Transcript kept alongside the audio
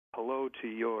hello to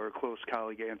your close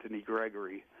colleague Anthony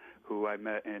Gregory, who I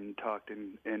met and talked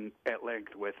at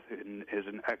length with, and is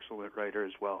an excellent writer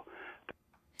as well.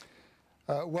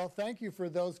 Well, thank you for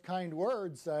those kind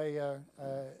words.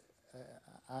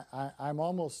 I'm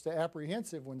almost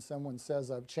apprehensive when someone says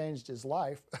I've changed his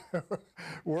life,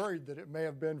 worried that it may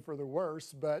have been for the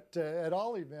worse. But at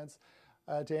all events,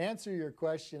 to answer your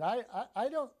question, I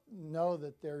don't know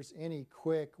that there's any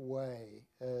quick way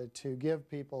to give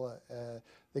people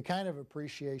the kind of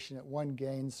appreciation that one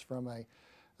gains from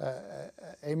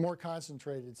a more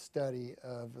concentrated study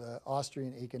of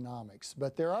Austrian economics.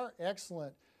 But there are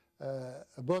excellent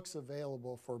books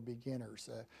available for beginners.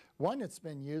 One that's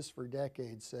been used for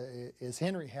decades is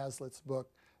Henry Hazlitt's book,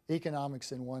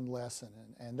 Economics in One Lesson.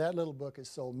 And that little book has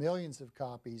sold millions of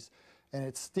copies, and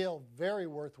it's still very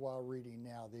worthwhile reading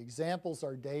now. The examples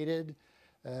are dated,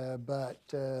 but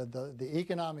the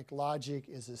economic logic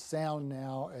is as sound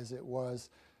now as it was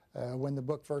when the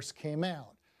book first came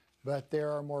out. But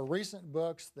there are more recent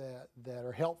books that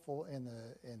are helpful in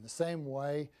the same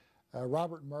way.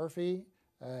 Robert Murphy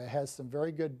has some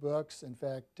very good books. In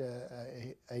fact,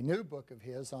 a new book of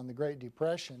his on the Great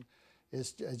Depression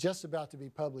is just about to be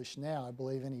published now, I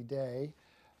believe any day.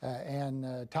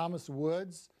 And Thomas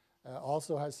Woods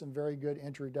also has some very good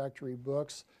introductory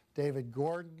books. David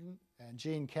Gordon and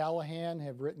Gene Callahan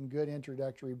have written good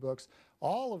introductory books,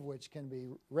 all of which can be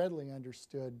readily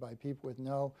understood by people with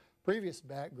no previous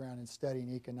background in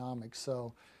studying economics.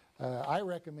 So I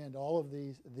recommend all of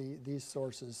these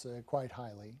sources quite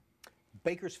highly.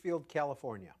 Bakersfield,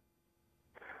 California.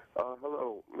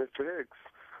 Hello, Mr. Higgs.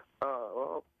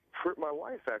 Well, my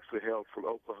wife actually hails from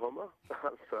Oklahoma,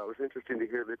 so it was interesting to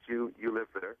hear that you live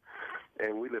there,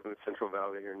 and we live in the Central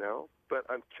Valley here now. But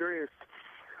I'm curious,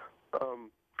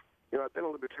 I've been a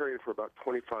libertarian for about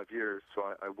 25 years, so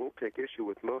I won't take issue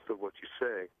with most of what you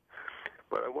say.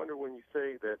 But I wonder, when you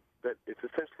say that it's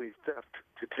essentially theft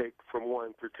to take from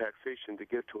one through taxation to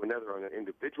give to another on an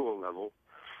individual level,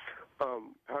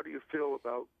 how do you feel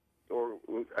about, or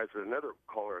as another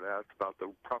caller had asked, about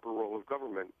the proper role of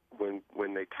government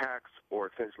when they tax or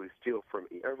essentially steal from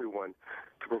everyone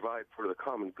to provide for the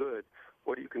common good?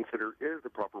 What do you consider is the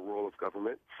proper role of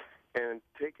government? And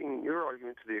taking your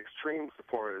argument to the extremes as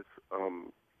far as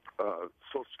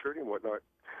Social Security and whatnot,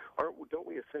 don't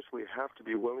we essentially have to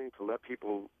be willing to let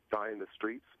people die in the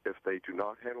streets if they do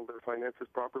not handle their finances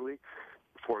properly?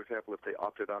 For example, if they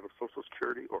opted out of Social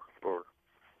Security or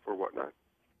whatnot?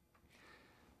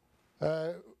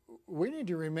 We need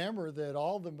to remember that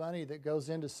all the money that goes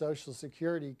into Social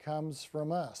Security comes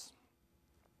from us.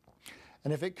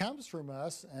 And if it comes from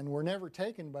us and we're never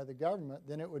taken by the government,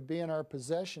 then it would be in our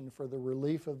possession for the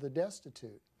relief of the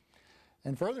destitute.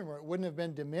 And furthermore, it wouldn't have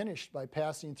been diminished by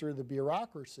passing through the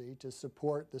bureaucracy to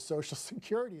support the Social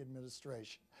Security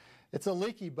Administration. It's a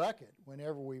leaky bucket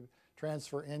whenever we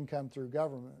transfer income through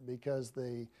government, because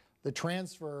the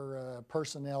transfer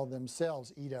personnel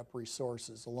themselves eat up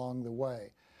resources along the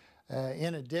way.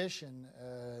 In addition,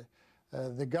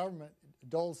 the government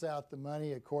doles out the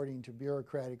money according to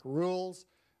bureaucratic rules,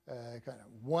 kind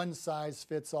of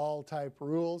one-size-fits-all type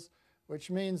rules,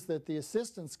 which means that the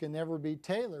assistance can never be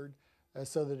tailored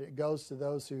so that it goes to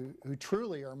those who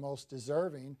truly are most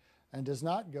deserving, and does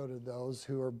not go to those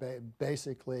who are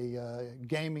basically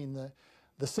gaming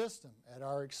the system at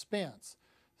our expense.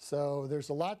 So there's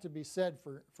a lot to be said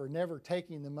for never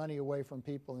taking the money away from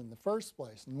people in the first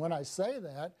place. And when I say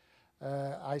that,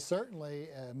 I certainly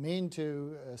mean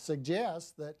to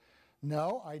suggest that,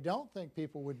 no, I don't think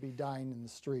people would be dying in the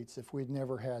streets if we'd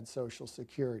never had Social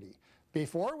Security.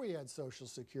 Before we had Social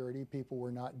Security, people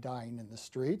were not dying in the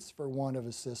streets for want of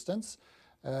assistance.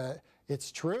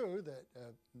 It's true that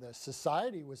the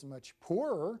society was much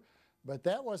poorer, but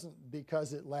that wasn't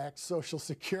because it lacked Social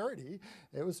Security.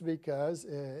 It was because,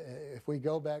 if we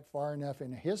go back far enough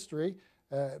in history,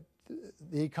 the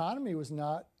economy was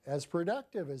not as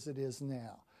productive as it is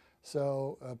now.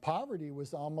 So poverty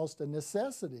was almost a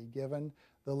necessity given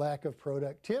the lack of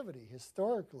productivity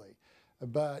historically.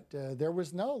 But there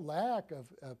was no lack of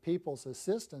people's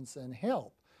assistance and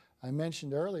help. I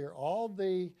mentioned earlier all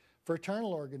the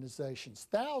fraternal organizations,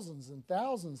 thousands and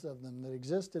thousands of them that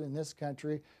existed in this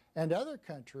country and other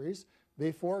countries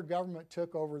before government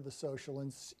took over the social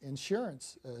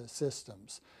insurance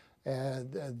systems.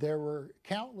 There were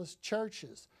countless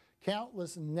churches,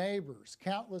 countless neighbors,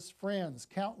 countless friends,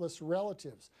 countless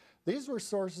relatives. These were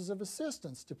sources of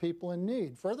assistance to people in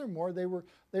need. Furthermore, they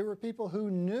were people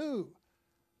who knew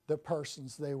the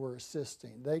persons they were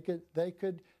assisting. They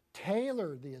could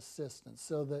tailor the assistance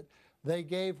so that they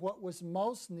gave what was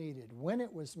most needed, when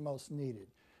it was most needed.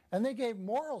 And they gave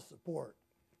moral support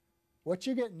What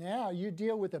you get now, you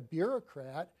deal with a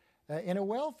bureaucrat in a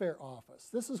welfare office.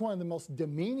 This is one of the most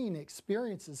demeaning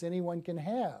experiences anyone can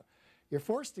have. You're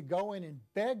forced to go in and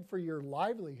beg for your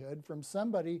livelihood from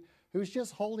somebody who's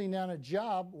just holding down a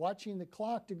job, watching the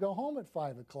clock to go home at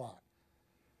 5 o'clock.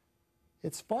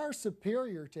 It's far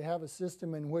superior to have a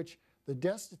system in which the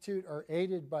destitute are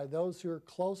aided by those who are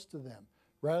close to them,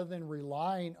 rather than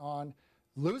relying on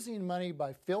losing money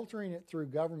by filtering it through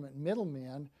government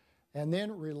middlemen and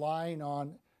then relying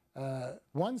on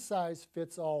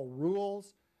one-size-fits-all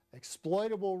rules,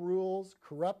 exploitable rules,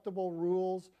 corruptible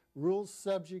rules, rules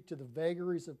subject to the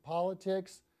vagaries of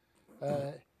politics.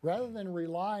 Rather than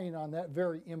relying on that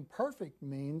very imperfect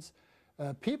means,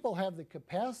 people have the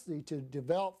capacity to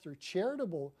develop through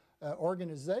charitable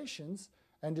organizations,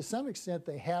 and to some extent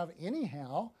they have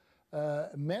anyhow,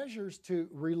 measures to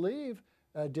relieve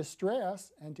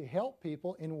distress and to help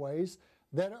people in ways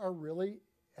that are really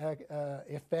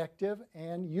effective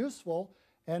and useful,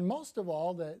 and most of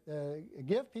all that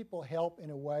give people help in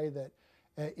a way that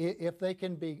if they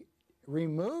can be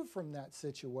removed from that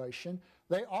situation,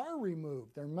 they are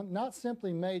removed. They're not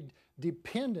simply made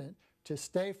dependent to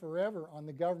stay forever on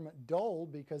the government dole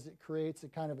because it creates a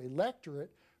kind of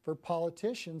electorate for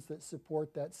politicians that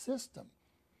support that system.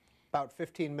 About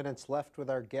 15 minutes left with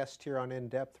our guest here on In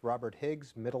Depth, Robert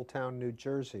Higgs, Middletown, New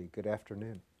Jersey. Good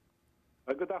afternoon.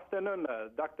 Good afternoon,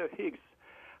 Dr. Higgs.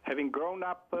 Having grown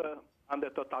up under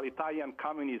totalitarian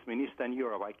communism in Eastern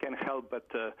Europe, I can't help but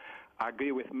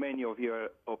agree with many of your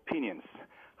opinions.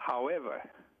 However,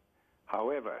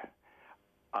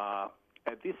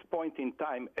 at this point in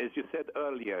time, as you said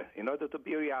earlier, in order to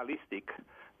be realistic,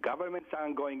 governments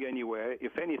aren't going anywhere.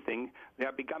 If anything, they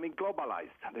are becoming globalized.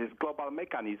 There's global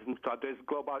mechanisms to address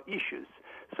global issues.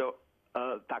 So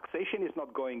taxation is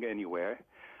not going anywhere.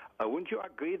 Wouldn't you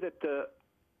agree that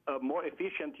a more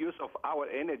efficient use of our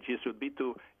energies would be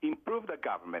to improve the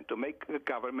government, to make the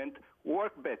government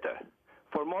work better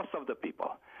for most of the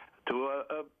people, to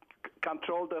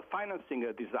control the financing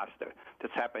disaster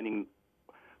that's happening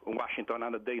in Washington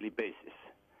on a daily basis,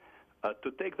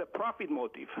 to take the profit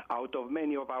motive out of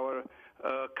many of our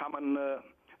common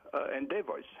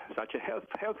endeavors, such as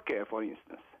healthcare, for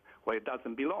instance, where it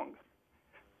doesn't belong,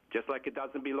 just like it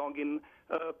doesn't belong in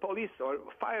police or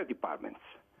fire departments.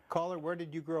 Caller, where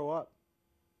did you grow up?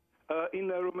 In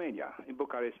Romania, in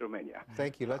Bucharest, Romania.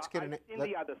 Thank you. Let's get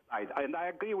the other side, and I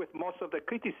agree with most of the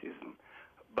criticism,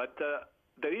 but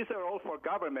there is a role for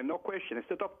government, no question.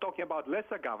 Instead of talking about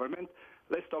lesser government,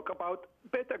 let's talk about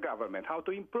better government, how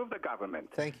to improve the government.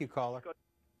 Thank you, caller.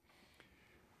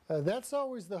 That's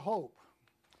always the hope.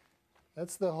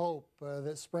 That's the hope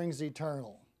that springs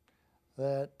eternal.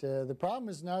 That the problem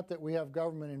is not that we have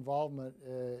government involvement.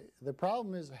 The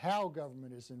problem is how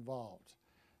government is involved.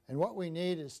 And what we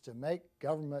need is to make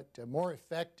government more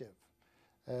effective,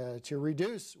 to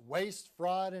reduce waste,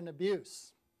 fraud, and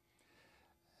abuse.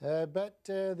 But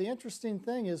the interesting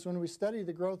thing is when we study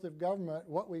the growth of government,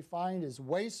 what we find is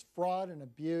waste, fraud, and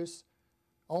abuse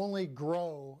only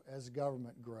grow as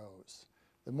government grows.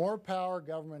 The more power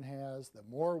government has, the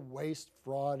more waste,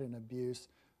 fraud, and abuse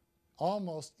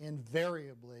almost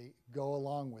invariably go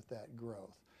along with that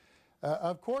growth.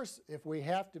 Of course, if we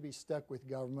have to be stuck with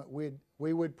government,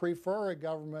 we would prefer a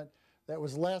government that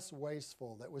was less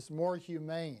wasteful, that was more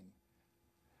humane,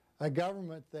 a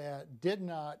government that did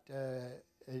not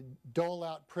dole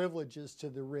out privileges to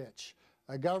the rich,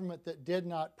 a government that did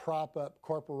not prop up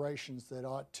corporations that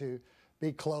ought to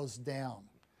be closed down.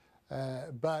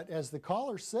 But as the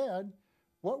caller said,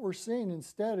 what we're seeing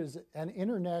instead is an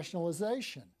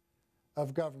internationalization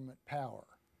of government power.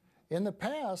 In the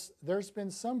past, there's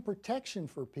been some protection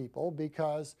for people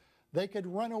because they could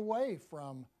run away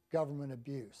from government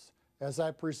abuse, as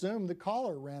I presume the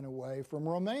caller ran away from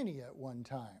Romania at one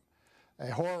time. A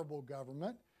horrible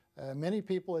government. Many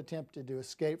people attempted to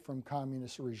escape from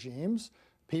communist regimes.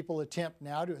 People attempt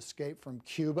now to escape from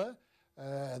Cuba.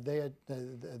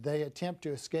 They attempt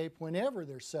to escape whenever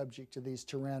they're subject to these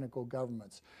tyrannical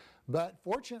governments. But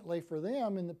fortunately for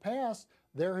them, in the past,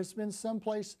 there has been some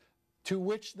place to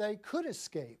which they could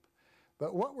escape.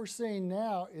 But what we're seeing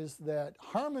now is that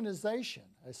harmonization,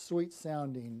 a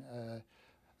sweet-sounding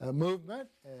movement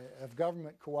of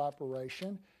government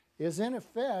cooperation, is in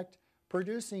effect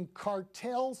producing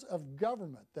cartels of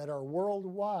government that are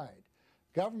worldwide.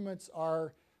 Governments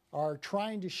are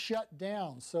trying to shut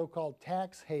down so-called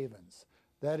tax havens.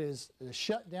 That is,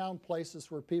 shut down places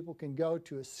where people can go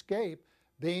to escape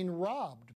being robbed